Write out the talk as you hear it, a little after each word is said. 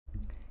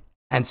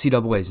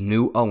NCAA's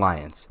new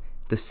alliance,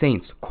 the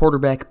Saints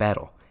quarterback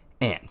battle,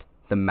 and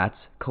the Mets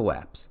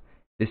collapse.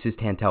 This is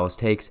Tantalus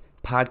Takes,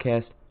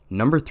 podcast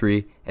number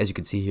 3, as you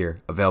can see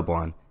here, available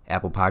on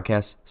Apple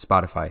Podcasts,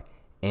 Spotify,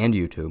 and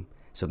YouTube.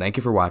 So thank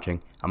you for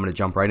watching. I'm going to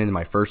jump right into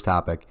my first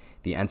topic,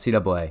 the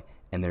NCAA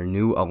and their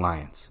new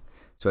alliance.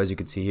 So as you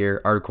can see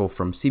here, article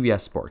from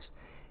CBS Sports.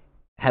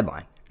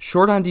 Headline,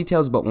 short on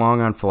details but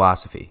long on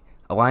philosophy.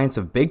 Alliance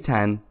of Big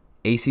Ten,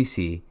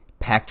 ACC,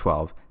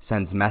 Pac-12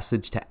 sends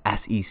message to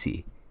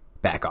SEC.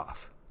 Back off.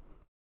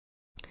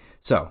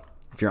 So,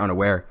 if you're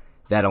unaware,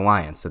 that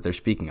alliance that they're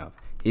speaking of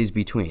is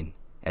between,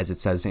 as it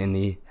says in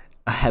the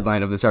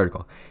headline of this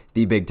article,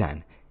 the Big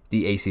Ten,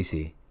 the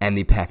ACC, and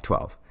the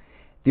Pac-12.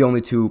 The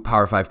only two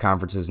Power 5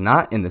 conferences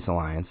not in this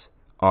alliance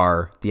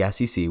are the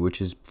SEC, which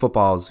is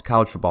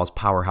college football's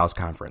powerhouse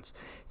conference.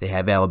 They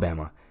have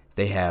Alabama,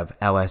 they have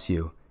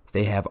LSU,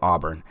 they have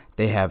Auburn,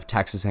 they have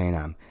Texas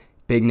A&M.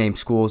 Big name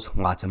schools,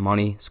 lots of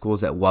money,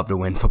 schools that love to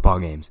win football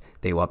games.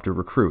 They love to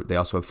recruit. They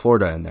also have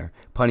Florida in there,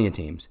 plenty of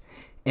teams.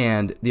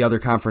 And the other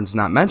conference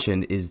not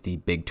mentioned is the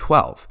Big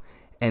 12.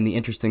 And the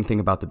interesting thing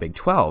about the Big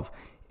 12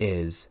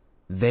 is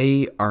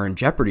they are in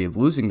jeopardy of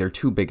losing their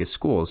two biggest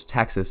schools,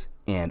 Texas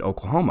and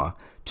Oklahoma,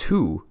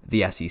 to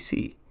the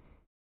SEC.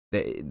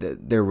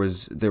 There was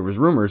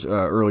rumors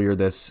earlier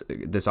this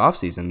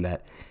offseason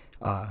that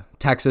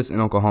Texas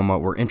and Oklahoma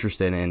were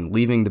interested in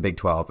leaving the Big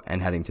 12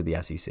 and heading to the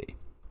SEC.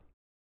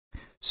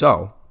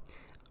 So,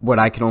 what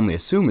I can only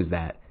assume is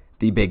that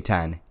the Big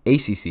Ten,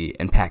 ACC,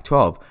 and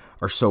Pac-12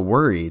 are so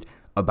worried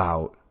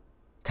about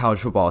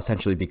college football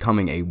essentially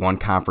becoming a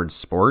one-conference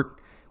sport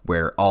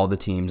where all the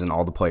teams and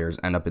all the players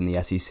end up in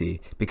the SEC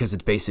because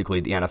it's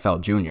basically the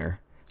NFL Junior.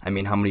 I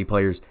mean, how many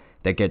players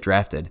that get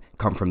drafted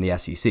come from the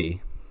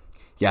SEC?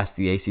 Yes,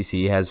 the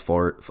ACC has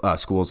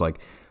schools like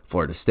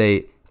Florida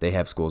State. They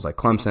have schools like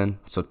Clemson.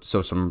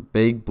 So some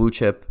big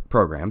blue-chip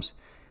programs.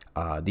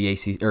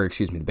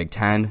 The Big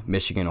Ten,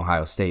 Michigan,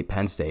 Ohio State,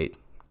 Penn State,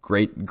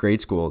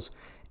 great schools,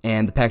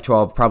 and the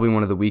Pac-12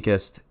 probably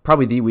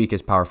the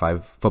weakest Power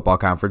 5 football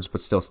conference,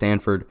 but still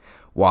Stanford,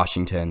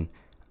 Washington,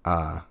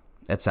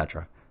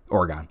 etc.,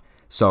 Oregon.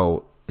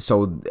 So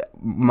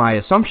my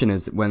assumption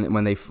is that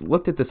when they've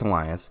looked at this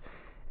alliance,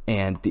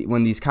 and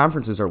when these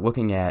conferences are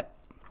looking at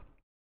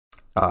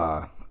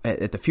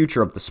the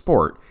future of the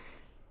sport,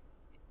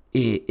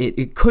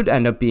 it could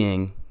end up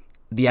being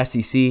the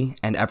SEC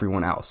and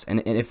everyone else.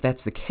 And if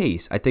that's the case,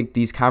 I think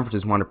these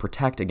conferences want to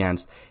protect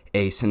against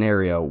a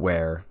scenario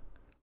where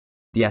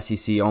the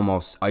SEC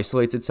almost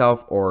isolates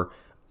itself or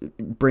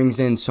brings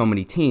in so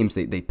many teams,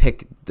 they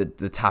pick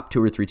the top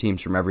 2 or 3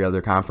 teams from every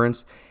other conference,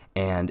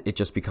 and it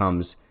just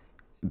becomes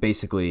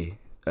basically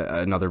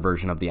another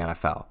version of the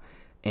NFL.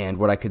 And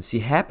what I could see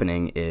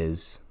happening is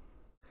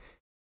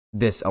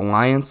this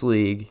Alliance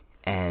League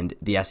and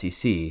the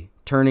SEC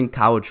turning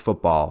college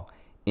football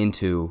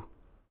into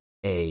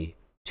a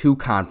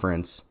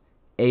 2-conference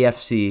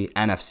AFC,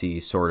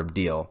 NFC sort of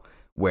deal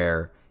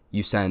where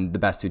you send the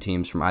best 2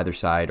 teams from either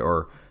side,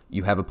 or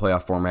you have a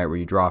playoff format where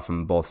you draw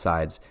from both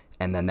sides,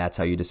 and then that's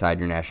how you decide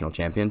your national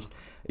champion.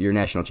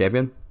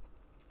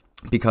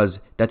 Because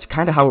that's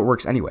kind of how it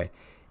works anyway.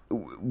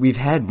 We've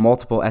had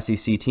multiple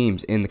SEC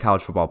teams in the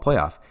college football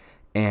playoff,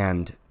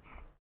 and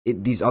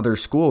these other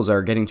schools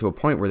are getting to a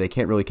point where they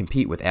can't really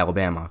compete with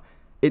Alabama.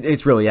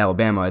 It's really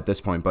Alabama at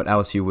this point, but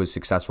LSU was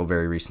successful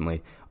very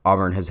recently.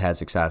 Auburn has had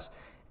success,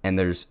 and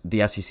the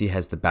SEC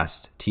has the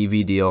best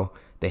TV deal.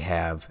 They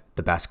have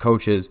the best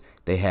coaches.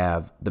 They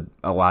have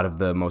a lot of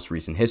the most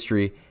recent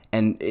history,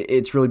 and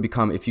it's really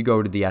become, if you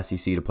go to the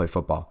SEC to play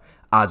football,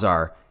 odds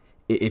are,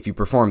 if you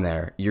perform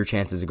there, your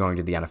chances of going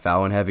to the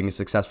NFL and having a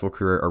successful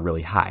career are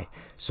really high.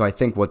 So I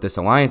think what this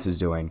alliance is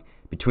doing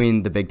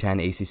between the Big Ten,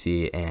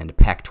 ACC, and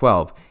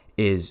Pac-12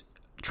 is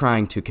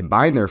trying to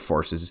combine their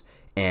forces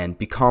and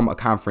become a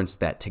conference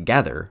that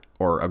together,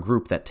 or a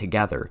group that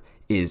together,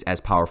 is as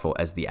powerful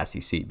as the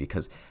SEC,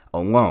 because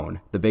alone,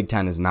 the Big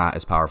Ten is not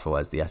as powerful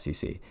as the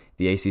SEC.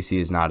 The ACC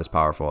is not as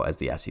powerful as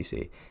the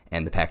SEC,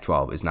 and the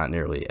Pac-12 is not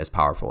nearly as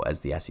powerful as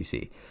the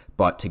SEC.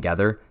 But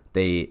together,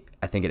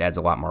 I think it adds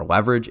a lot more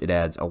leverage. It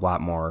adds a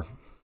lot more.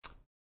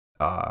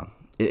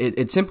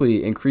 It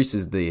simply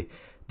increases the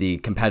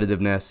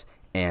competitiveness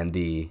and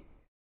the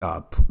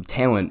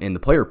talent in the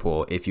player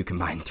pool. If you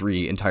combine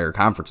 3 entire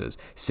conferences,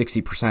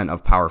 60%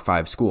 of Power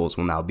 5 schools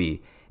will now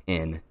be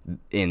in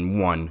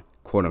one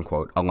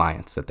quote-unquote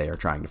alliance that they are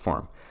trying to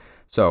form.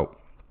 So,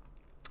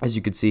 as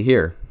you can see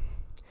here,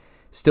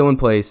 still in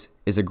place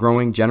is a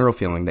growing general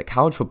feeling that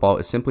college football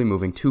is simply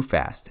moving too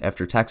fast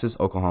after Texas,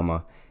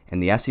 Oklahoma,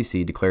 and the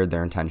SEC declared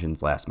their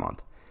intentions last month.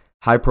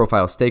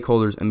 High-profile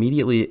stakeholders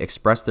immediately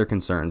expressed their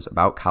concerns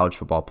about college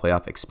football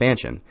playoff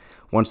expansion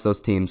once those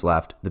teams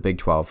left the Big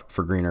 12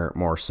 for greener,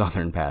 more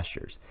southern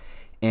pastures.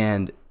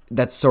 And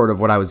that's sort of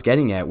what I was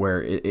getting at,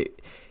 where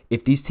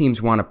if these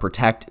teams want to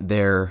protect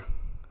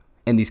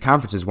and these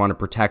conferences want to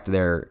protect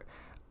their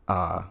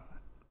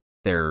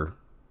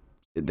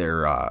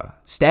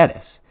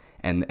status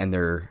and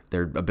their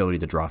ability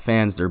to draw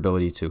fans, their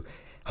ability to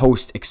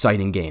host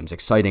exciting games,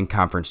 exciting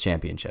conference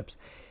championships,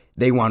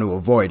 they want to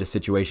avoid a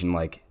situation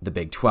like the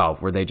Big 12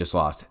 where they just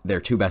lost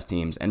their two best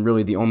teams and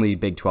really the only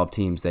Big 12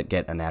 teams that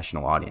get a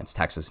national audience,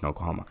 Texas and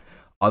Oklahoma.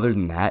 Other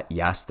than that,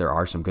 yes, there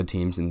are some good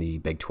teams in the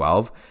Big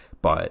 12,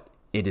 but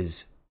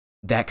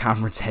that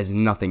conference has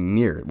nothing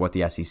near what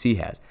the SEC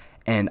has.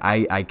 And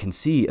I can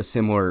see a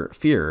similar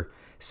fear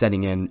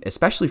setting in,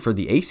 especially for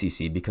the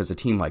ACC, because a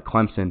team like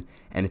Clemson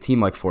and a team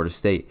like Florida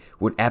State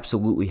would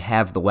absolutely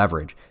have the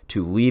leverage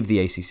to leave the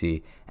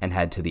ACC and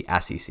head to the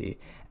SEC.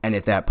 And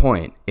at that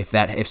point, if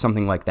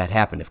something like that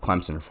happened, if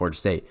Clemson or Florida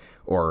State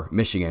or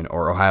Michigan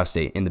or Ohio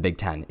State in the Big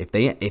Ten, if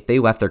they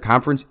left their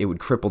conference, it would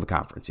cripple the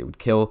conference. It would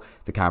kill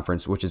the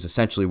conference, which is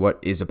essentially what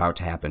is about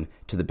to happen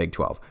to the Big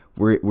 12.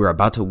 We're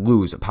about to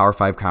lose a Power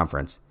 5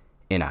 conference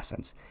in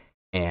essence,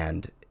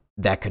 and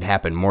that could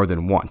happen more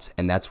than once.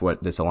 And that's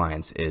what this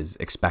alliance is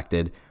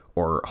expected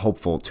or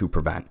hopeful to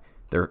prevent.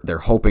 They're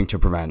hoping to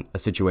prevent a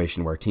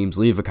situation where teams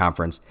leave a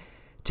conference,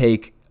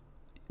 take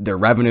their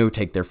revenue,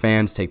 take their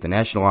fans, take the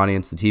national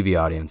audience, the TV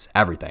audience,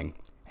 everything,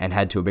 and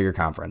head to a bigger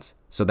conference.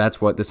 So that's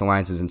what this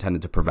alliance is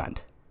intended to prevent.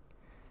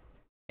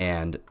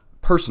 And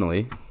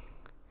personally,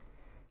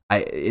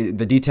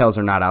 the details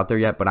are not out there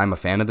yet, but I'm a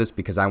fan of this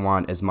because I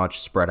want as much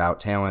spread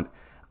out talent.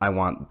 I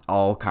want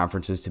all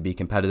conferences to be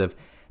competitive,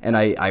 and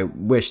I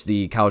wish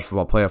the college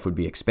football playoff would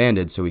be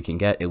expanded so we can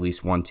get at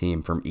least one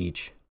team from each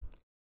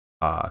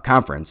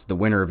conference, the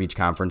winner of each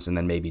conference, and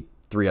then maybe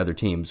 3 other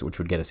teams, which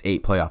would get us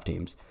 8 playoff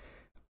teams.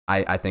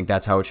 I think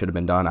that's how it should have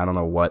been done. I don't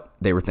know what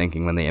they were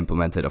thinking when they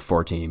implemented a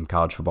 4-team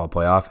college football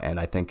playoff, and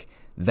I think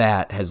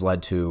that has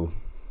led to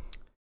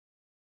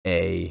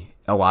a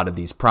lot of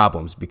these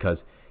problems, because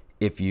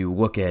if you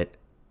look at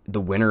the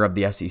winner of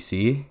the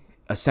SEC,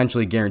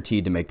 essentially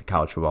guaranteed to make the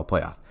college football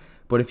playoff.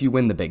 But if you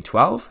win the Big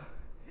 12,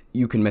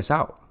 you can miss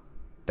out.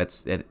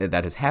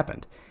 That has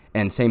happened.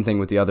 And same thing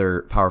with the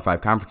other Power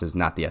 5 conferences,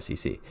 not the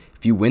SEC.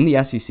 If you win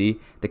the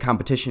SEC, the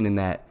competition in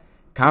that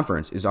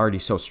conference is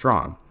already so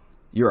strong,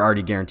 you're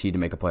already guaranteed to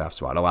make a playoff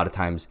spot. A lot of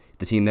times,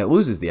 the team that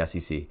loses the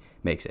SEC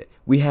makes it.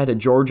 We had a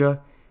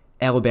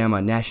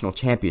Georgia-Alabama national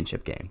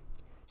championship game.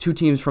 2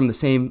 teams from the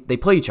same, they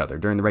play each other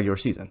during the regular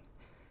season.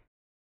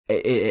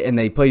 And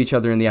they played each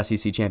other in the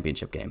SEC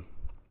championship game.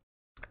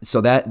 So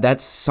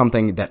that's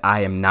something that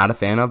I am not a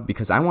fan of,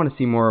 because I want to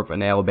see more of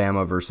an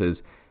Alabama versus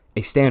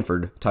a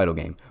Stanford title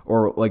game,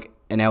 or like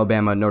an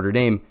Alabama-Notre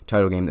Dame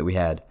title game that we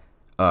had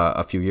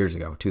a few years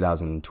ago,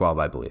 2012,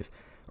 I believe,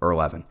 or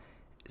 11.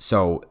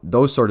 So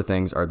those sort of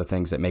things are the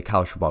things that make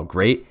college football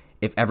great.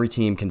 If every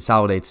team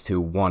consolidates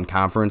to one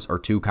conference or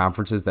 2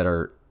 conferences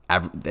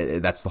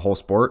that's the whole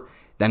sport,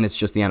 then it's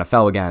just the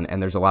NFL again, and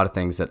there's a lot of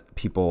things that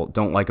people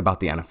don't like about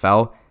the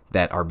NFL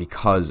that are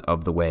because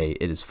of the way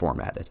it is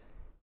formatted,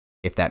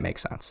 if that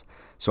makes sense.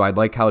 So I'd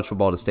like college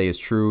football to stay as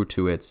true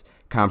to its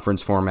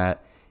conference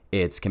format,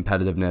 its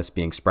competitiveness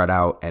being spread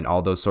out, and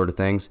all those sort of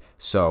things.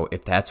 So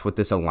if that's what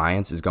this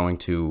alliance is going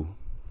to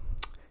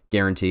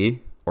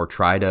guarantee or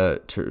try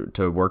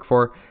to work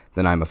for,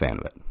 then I'm a fan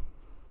of it.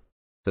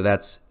 So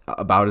that's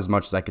about as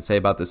much as I could say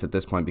about this at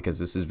this point, because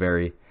this is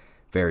very,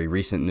 very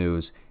recent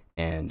news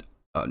and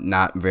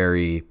not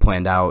very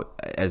planned out,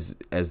 as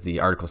the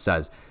article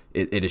says.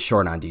 It is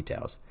short on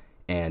details,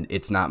 and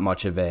it's not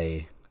much of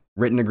a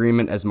written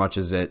agreement as much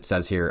as it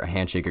says here a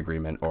handshake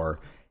agreement, or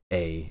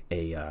a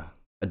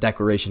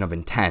declaration of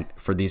intent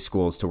for these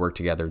schools to work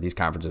together, these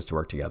conferences to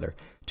work together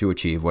to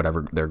achieve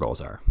whatever their goals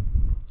are.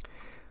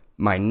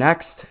 My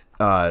next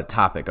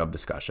topic of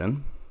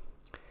discussion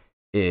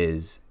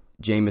is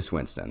Jameis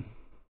Winston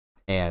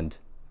and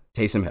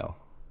Taysom Hill,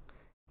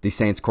 the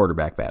Saints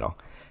quarterback battle.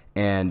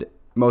 And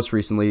most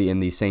recently in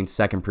the Saints'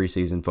 second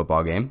preseason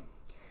football game,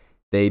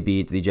 they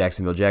beat the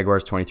Jacksonville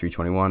Jaguars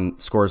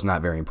 23-21. Score is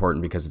not very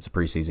important because it's a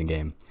preseason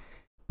game.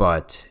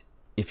 But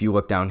if you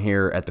look down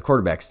here at the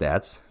quarterback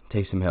stats,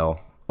 Taysom Hill,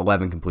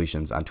 11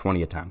 completions on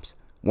 20 attempts,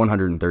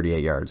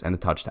 138 yards, and a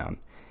touchdown.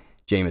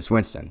 Jameis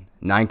Winston,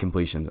 9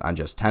 completions on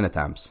just 10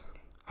 attempts,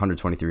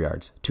 123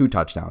 yards, 2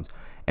 touchdowns.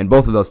 And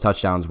both of those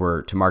touchdowns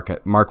were to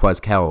Marquez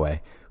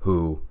Callaway,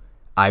 who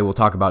I will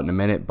talk about in a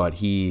minute, but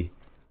he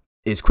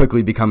is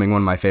quickly becoming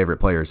one of my favorite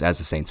players as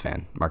a Saints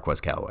fan, Marquez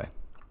Callaway.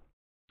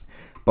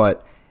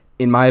 But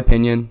in my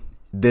opinion,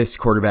 this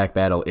quarterback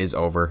battle is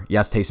over.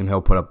 Yes, Taysom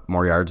Hill put up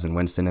more yards than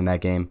Winston in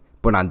that game,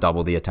 but on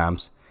double the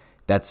attempts.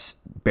 That's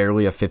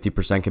barely a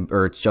 50%,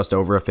 or it's just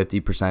over a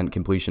 50%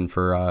 completion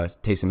for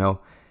Taysom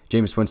Hill.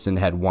 Jameis Winston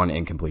had 1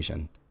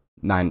 incompletion,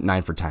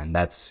 9 for 10.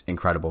 That's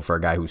incredible for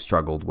a guy who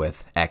struggled with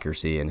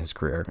accuracy in his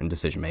career and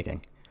decision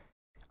making.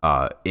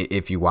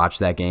 If you watch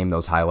that game,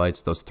 those highlights,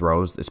 those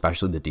throws,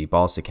 especially the deep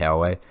balls to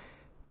Callaway,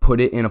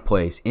 put it in a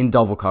place in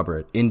double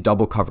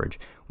coverage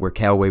where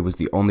Callaway was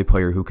the only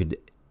player who could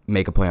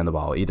make a play on the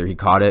ball. Either he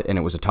caught it and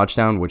it was a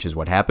touchdown, which is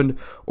what happened,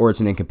 or it's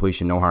an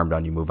incompletion, no harm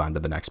done, you move on to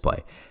the next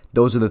play.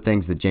 Those are the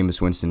things that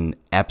Jameis Winston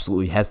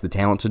absolutely has the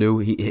talent to do.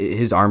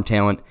 His arm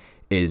talent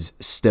is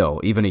still,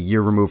 even a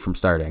year removed from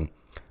starting,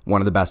 one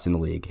of the best in the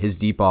league. His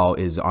deep ball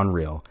is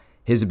unreal.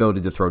 His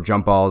ability to throw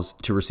jump balls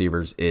to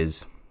receivers is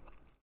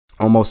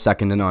almost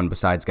second to none,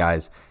 besides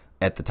guys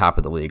at the top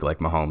of the league like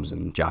Mahomes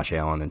and Josh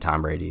Allen and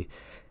Tom Brady,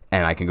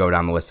 and I can go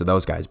down the list of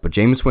those guys. But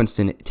Jameis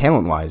Winston,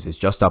 talent-wise, is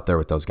just up there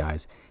with those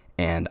guys.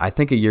 And I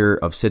think a year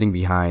of sitting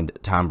behind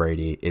behind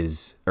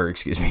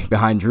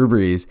Drew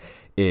Brees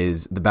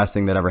is the best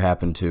thing that ever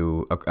happened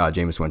to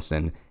Jameis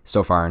Winston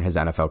so far in his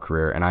NFL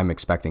career, and I'm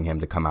expecting him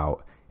to come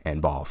out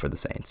and ball for the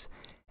Saints.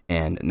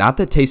 And not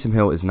that Taysom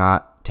Hill is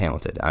not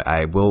talented.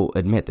 I will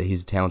admit that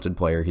he's a talented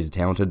player. He's a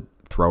talented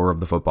thrower of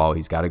the football.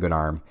 He's got a good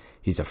arm.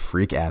 He's a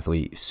freak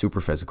athlete,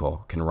 super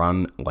physical, can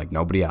run like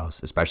nobody else,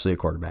 especially a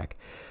quarterback.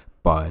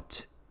 But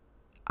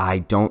I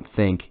don't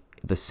think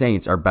the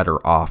Saints are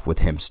better off with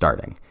him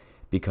starting,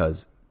 because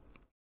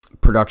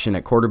production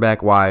at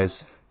quarterback-wise,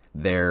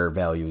 their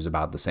value is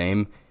about the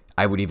same.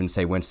 I would even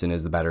say Winston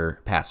is the better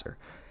passer.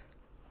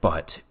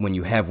 But when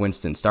you have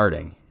Winston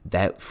starting,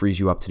 that frees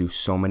you up to do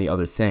so many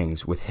other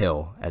things with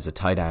Hill as a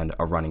tight end,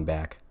 a running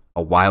back,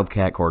 a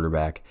wildcat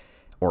quarterback,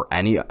 or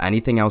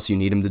anything else you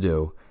need him to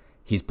do.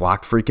 He's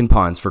blocked freaking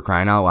punts, for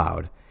crying out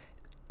loud.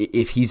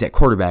 If he's at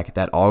quarterback,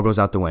 that all goes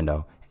out the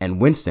window, and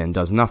Winston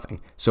does nothing.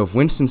 So if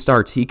Winston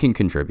starts, he can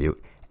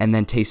contribute, and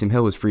then Taysom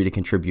Hill is free to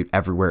contribute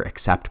everywhere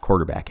except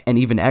quarterback, and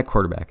even at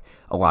quarterback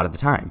a lot of the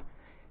time.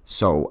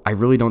 So I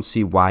really don't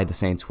see why the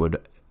Saints would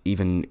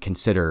even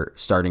consider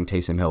starting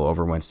Taysom Hill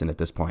over Winston at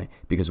this point,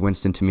 because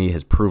Winston, to me,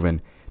 has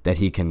proven that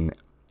he can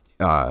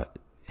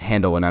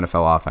handle an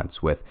NFL offense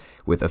with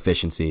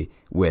efficiency,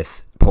 with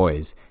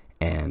poise,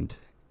 and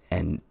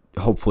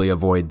hopefully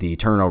avoid the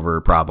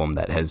turnover problem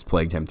that has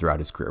plagued him throughout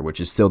his career, which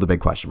is still the big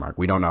question mark.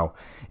 We don't know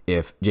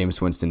if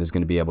Jameis Winston is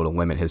going to be able to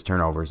limit his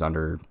turnovers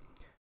under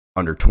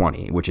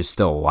 20, which is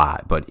still a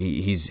lot, but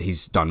he's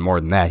done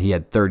more than that. He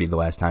had 30 the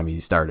last time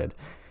he started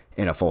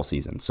in a full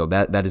season. So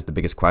that is the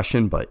biggest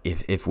question. But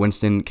if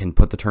Winston can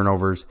put the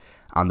turnovers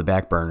on the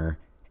back burner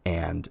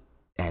and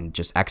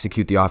just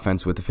execute the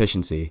offense with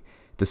efficiency,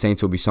 the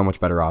Saints will be so much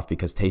better off,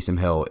 because Taysom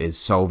Hill is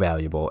so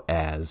valuable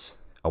as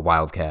a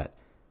wildcat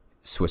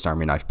Swiss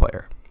Army knife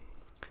player.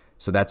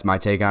 So that's my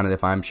take on it.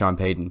 If I'm Sean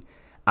Payton,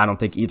 I don't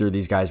think either of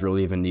these guys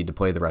really even need to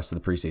play the rest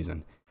of the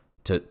preseason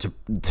to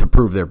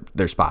prove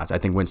their spots. I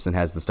think Winston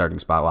has the starting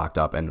spot locked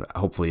up, and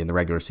hopefully in the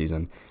regular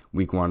season,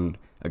 week 1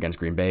 against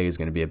Green Bay is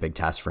going to be a big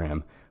test for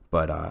him.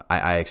 But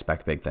I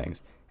expect big things.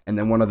 And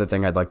then one other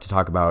thing I'd like to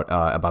talk about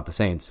the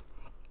Saints,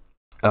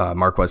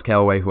 Marquez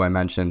Callaway, who I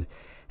mentioned,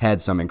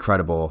 had some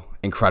incredible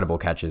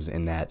catches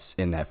in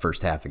that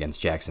first half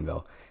against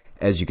Jacksonville.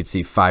 As you could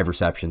see, 5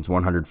 receptions,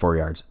 104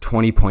 yards,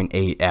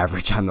 20.8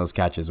 average on those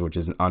catches, which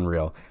is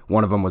unreal.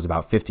 One of them was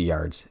about 50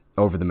 yards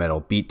over the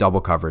middle, beat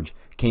double coverage,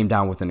 came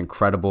down with an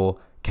incredible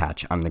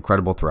catch on an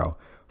incredible throw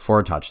for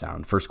a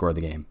touchdown, first score of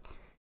the game,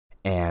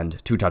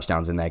 and 2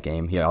 touchdowns in that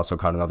game. He also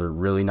caught another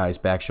really nice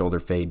back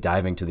shoulder fade,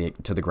 diving to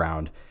the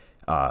ground,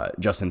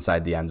 just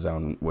inside the end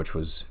zone, which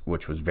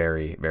was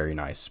very, very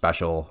nice.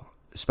 Special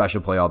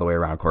play all the way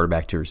around,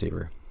 quarterback to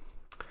receiver.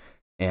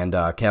 And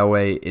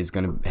Callaway is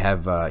going to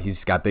have he's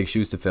got big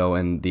shoes to fill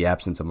in the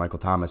absence of Michael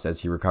Thomas as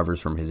he recovers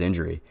from his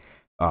injury.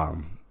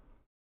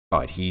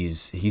 But he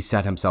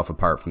set himself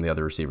apart from the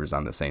other receivers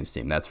on the Saints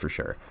team, that's for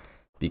sure,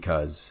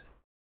 because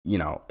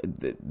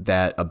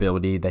that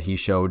ability that he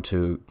showed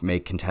to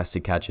make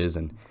contested catches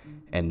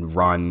and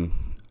run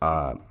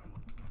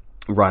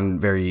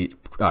very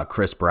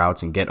crisp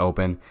routes and get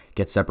open,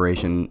 get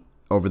separation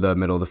over the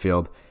middle of the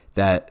field,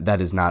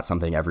 that is not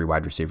something every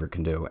wide receiver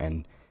can do,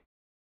 and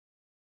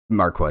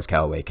Marquez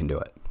Callaway can do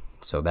it.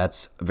 So that's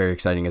very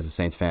exciting as a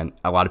Saints fan.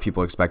 A lot of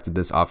people expected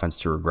this offense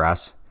to regress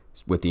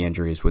with the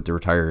injuries, with the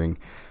retirement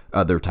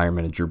of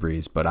Drew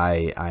Brees, but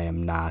I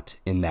am not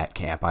in that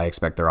camp. I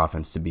expect their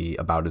offense to be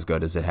about as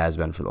good as it has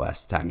been for the last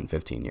 10 and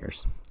 15 years,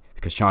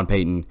 because Sean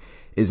Payton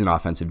is an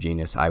offensive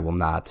genius. I will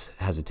not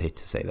hesitate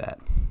to say that.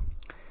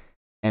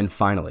 And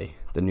finally,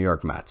 the New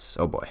York Mets.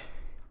 Oh boy.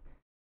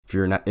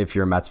 If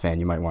you're a Mets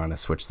fan, you might want to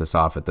switch this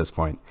off at this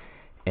point.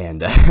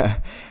 And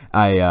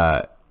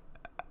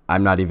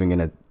I'm not even going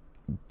to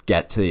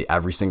get to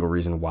every single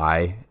reason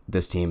why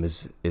this team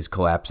is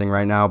collapsing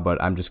right now,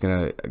 but I'm just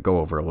going to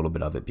go over a little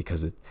bit of it, because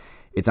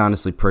it's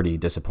honestly pretty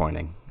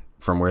disappointing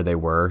from where they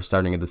were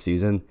starting of the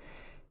season.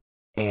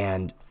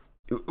 And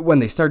when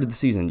they started the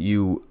season,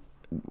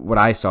 what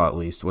I saw at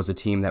least was a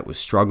team that was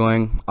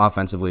struggling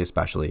offensively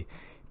especially,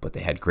 but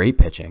they had great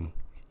pitching,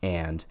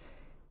 and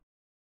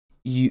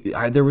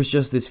there was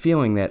just this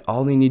feeling that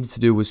all they needed to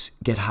do was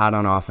get hot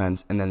on offense,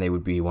 and then they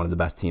would be one of the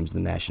best teams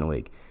in the National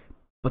League.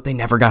 But they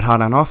never got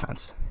hot on offense.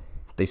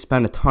 They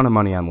spent a ton of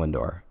money on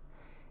Lindor,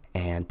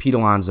 and Pete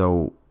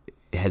Alonso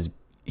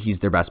he's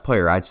their best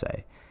player, I'd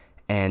say.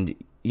 And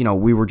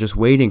we were just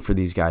waiting for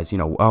these guys.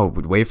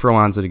 Wait for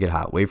Alonso to get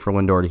hot, wait for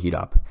Lindor to heat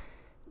up,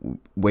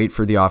 wait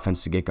for the offense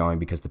to get going,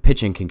 because the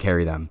pitching can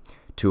carry them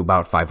to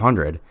about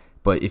 500.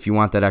 But if you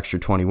want that extra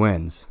 20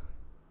 wins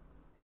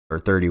or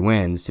 30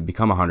 wins to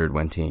become a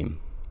 100-win team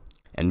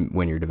and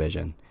win your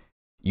division,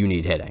 you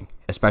need hitting,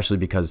 especially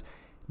because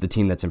the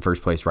team that's in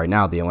first place right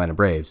now, the Atlanta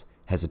Braves,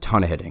 has a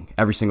ton of hitting.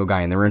 Every single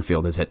guy in their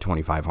infield has hit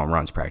 25 home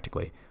runs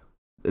practically.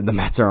 The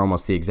Mets are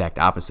almost the exact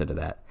opposite of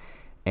that.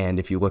 And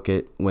if you look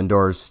at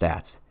Lindor's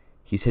stats,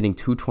 He's hitting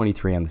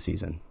 223 on the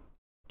season,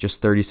 just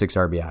 36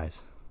 RBIs,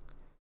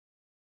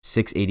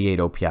 688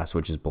 OPS,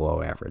 which is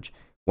below average.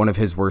 One of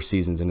his worst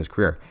seasons in his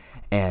career.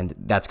 And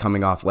that's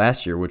coming off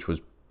last year, which was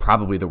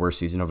probably the worst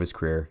season of his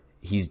career.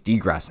 He's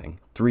degressing.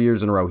 3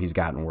 years in a row, he's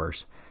gotten worse.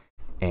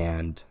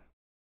 And,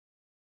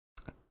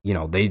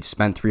 they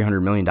spent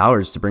 $300 million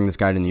to bring this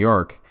guy to New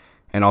York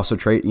and also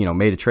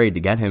made a trade to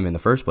get him in the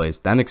first place,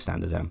 then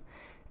extended him.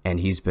 And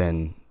he's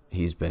been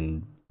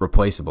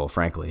replaceable,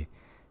 frankly.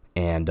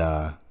 And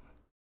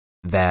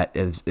that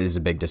is a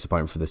big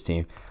disappointment for this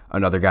team.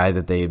 Another guy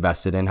that they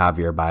invested in,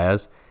 Javier Baez,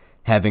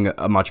 having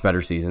a much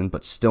better season,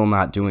 but still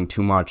not doing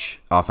too much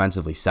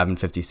offensively.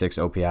 756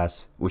 OPS,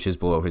 which is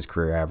below his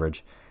career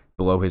average,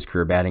 below his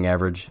career batting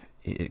average.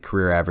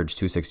 Career average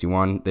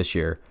 261 this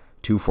year,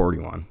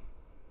 241.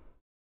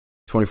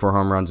 24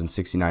 home runs and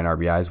 69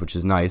 RBIs, which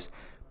is nice,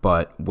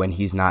 but when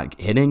he's not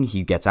hitting,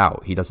 he gets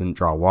out. He doesn't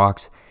draw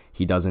walks.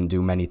 He doesn't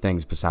do many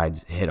things besides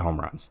hit home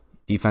runs.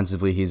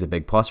 Defensively, he's a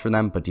big plus for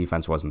them, but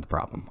defense wasn't the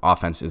problem.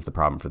 Offense is the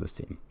problem for this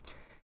team.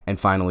 And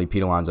finally,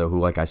 Pete Alonso, who,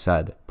 like I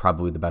said,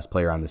 probably the best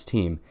player on this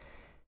team,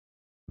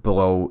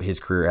 below his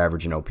career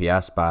average in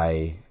OPS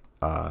by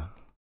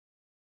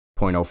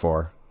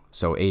 .04,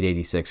 so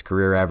 886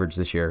 career average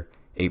this year,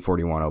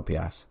 841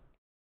 OPS.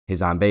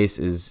 His on base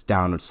is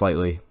down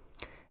slightly,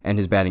 and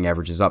his batting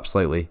average is up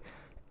slightly.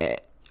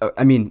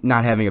 I mean,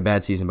 not having a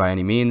bad season by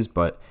any means,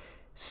 but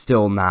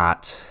still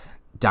not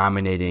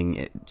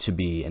dominating to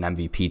be an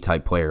MVP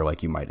type player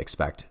like you might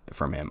expect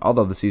from him.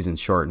 Although the season's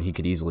short and he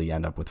could easily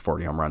end up with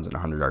 40 home runs and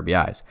 100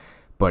 RBIs,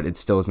 but it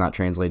still is not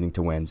translating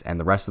to wins, and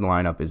the rest of the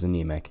lineup is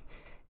anemic.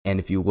 And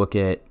if you look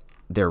at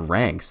their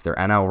ranks, their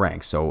NL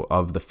ranks, so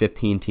of the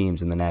 15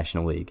 teams in the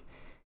National League,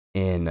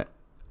 in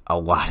a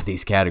lot of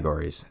these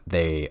categories,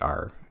 they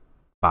are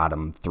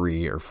bottom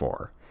 3 or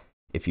 4.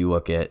 If you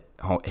look at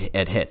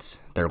hits,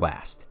 they're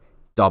last.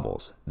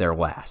 Doubles, they're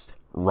last.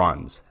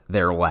 Runs,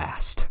 they're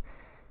last.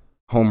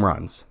 Home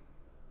runs,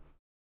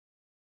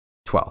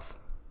 12th.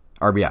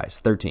 RBIs,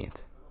 13th.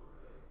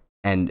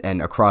 And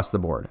across the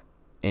board,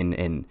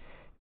 in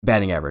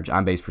batting average,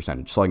 on-base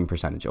percentage, slugging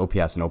percentage,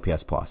 OPS and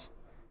OPS plus,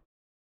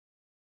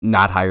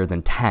 not higher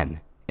than 10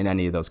 in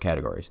any of those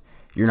categories.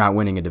 You're not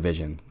winning a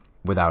division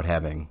without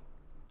having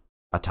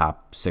a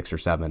top 6 or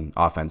 7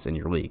 offense in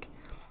your league.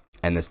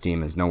 And this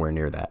team is nowhere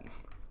near that.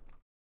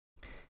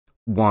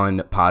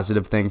 One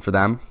positive thing for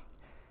them,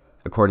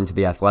 according to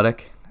The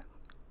Athletic,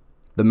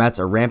 the Mets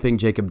are ramping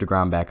Jacob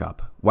deGrom back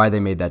up. Why they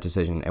made that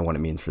decision and what it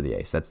means for the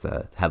Ace. That's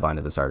the headline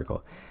of this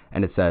article.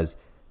 And it says,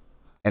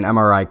 an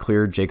MRI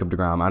cleared Jacob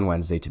deGrom on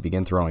Wednesday to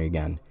begin throwing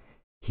again.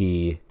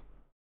 It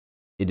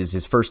is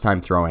his first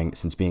time throwing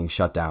since being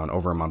shut down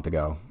over a month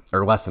ago,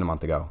 or less than a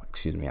month ago,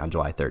 on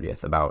July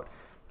 30th,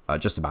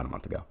 just about a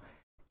month ago.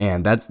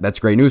 And that's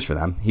great news for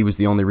them. He was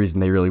the only reason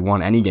they really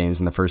won any games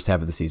in the first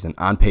half of the season.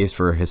 On pace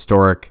for a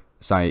historic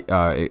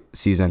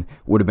season,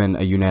 would have been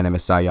a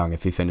unanimous Cy Young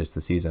if he finished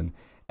the season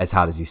as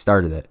hot as he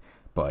started it.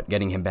 But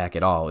getting him back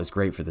at all is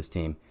great for this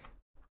team.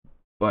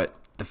 But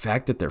the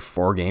fact that they're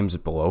 4 games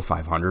below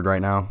 500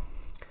 right now,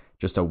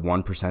 just a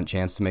 1%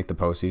 chance to make the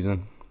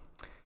postseason,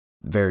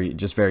 very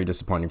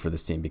disappointing for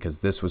this team, because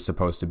this was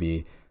supposed to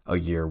be a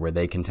year where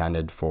they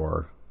contended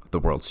for the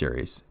World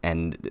Series,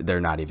 and they're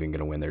not even going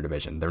to win their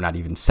division. They're not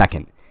even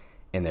second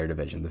in their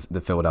division.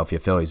 The Philadelphia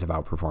Phillies have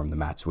outperformed the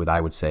Mets with,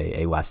 I would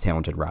say, a less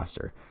talented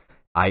roster.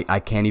 I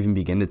can't even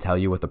begin to tell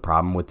you what the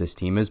problem with this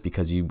team is,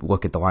 because you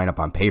look at the lineup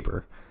on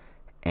paper,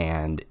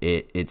 and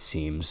it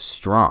seems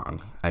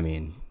strong. I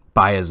mean,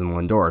 Baez and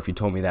Lindor, if you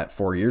told me that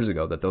 4 years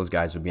ago, that those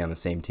guys would be on the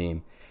same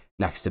team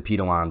next to Pete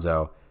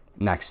Alonso,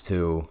 next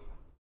to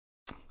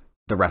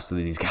the rest of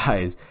these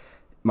guys,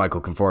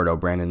 Michael Conforto,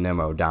 Brandon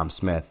Nimmo, Dom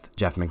Smith,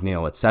 Jeff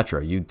McNeil,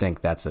 etc., you'd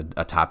think that's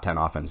a top 10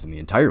 offense in the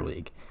entire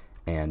league,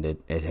 and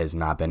it has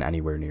not been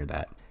anywhere near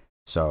that.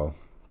 So,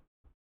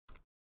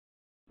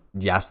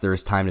 yes, there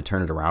is time to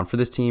turn it around for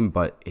this team,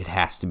 but it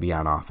has to be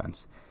on offense.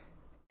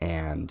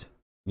 And,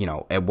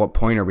 at what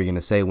point are we going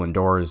to say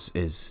Lindor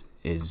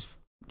is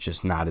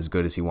just not as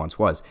good as he once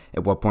was?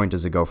 At what point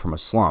does it go from a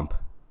slump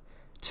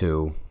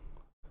to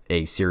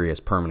a serious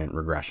permanent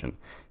regression?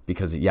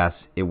 Because, yes,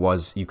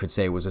 you could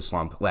say it was a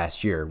slump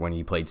last year when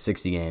he played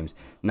 60 games,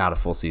 not a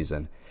full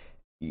season.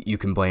 You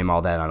can blame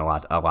all that on a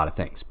lot of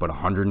things. But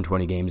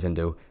 120 games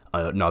into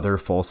another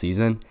full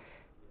season,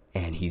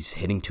 and he's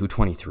hitting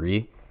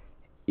 223,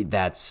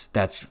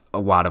 that's a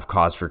lot of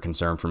cause for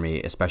concern for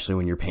me, especially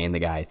when you're paying the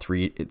guy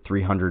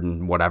 $300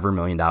 and whatever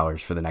million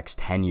for the next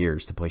 10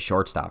 years to play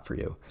shortstop for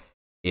you.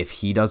 If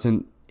he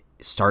doesn't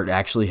start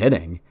actually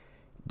hitting,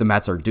 the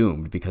Mets are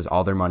doomed, because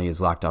all their money is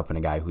locked up in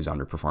a guy who's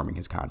underperforming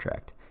his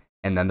contract.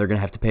 And then they're going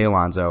to have to pay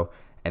Alonso,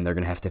 and they're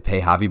going to have to pay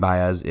Javi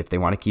Baez if they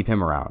want to keep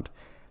him around.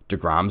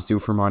 DeGrom's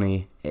due for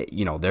money.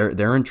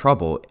 They're in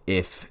trouble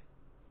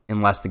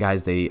unless the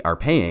guys they are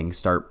paying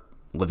start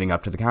living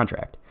up to the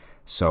contract.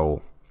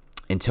 So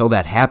until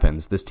that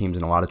happens, this team's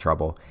in a lot of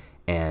trouble,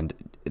 and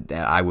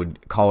I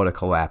would call it a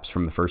collapse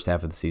from the first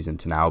half of the season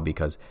to now,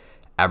 because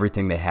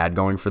everything they had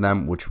going for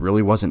them, which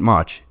really wasn't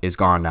much, is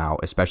gone now,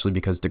 especially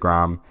because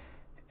DeGrom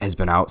has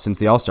been out since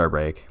the All-Star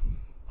break,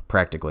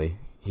 practically.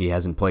 He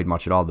hasn't played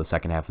much at all the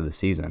second half of the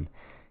season,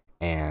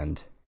 and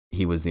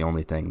he was the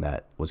only thing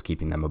that was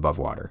keeping them above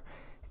water.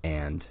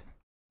 And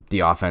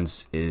the offense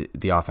is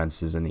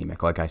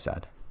anemic, like I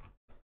said.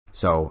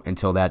 So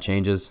until that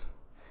changes,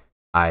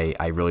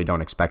 I really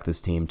don't expect this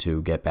team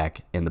to get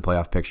back in the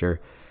playoff picture.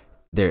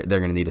 They're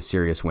going to need a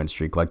serious win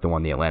streak like the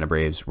one the Atlanta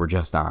Braves were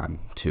just on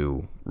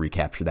to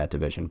recapture that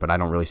division. But I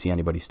don't really see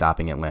anybody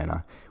stopping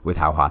Atlanta with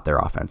how hot their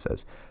offense is.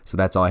 So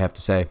that's all I have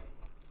to say.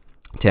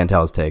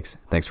 Tantel's Takes.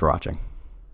 Thanks for watching.